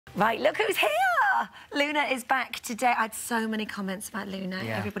Right, look who's here! Luna is back today. I had so many comments about Luna.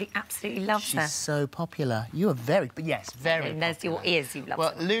 Yeah. Everybody absolutely loves her. She's so popular. You are very popular. And there's your ears, you love her.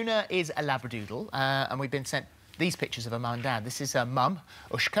 Well, Luna is a Labradoodle, and we've been sent these pictures of her mum and dad. This is her mum,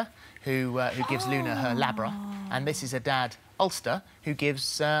 Ushka, who gives Luna her Labra, and this is her dad, Ulster, who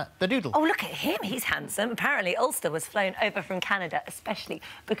gives the Doodle. Oh, look at him. He's handsome. Apparently, Ulster was flown over from Canada, especially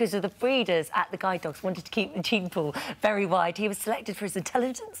because of the breeders at the guide dogs wanted to keep the gene pool very wide. He was selected for his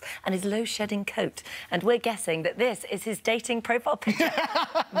intelligence and his low-shedding coat. And we're guessing that this is his dating profile picture.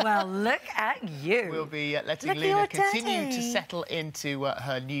 Well, look at you. We'll be letting Luna continue to settle into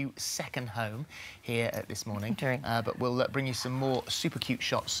her new second home here this morning. But we'll bring you some more super cute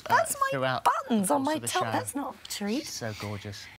shots That's throughout. my buttons on my top. That's not a treat. She's so gorgeous.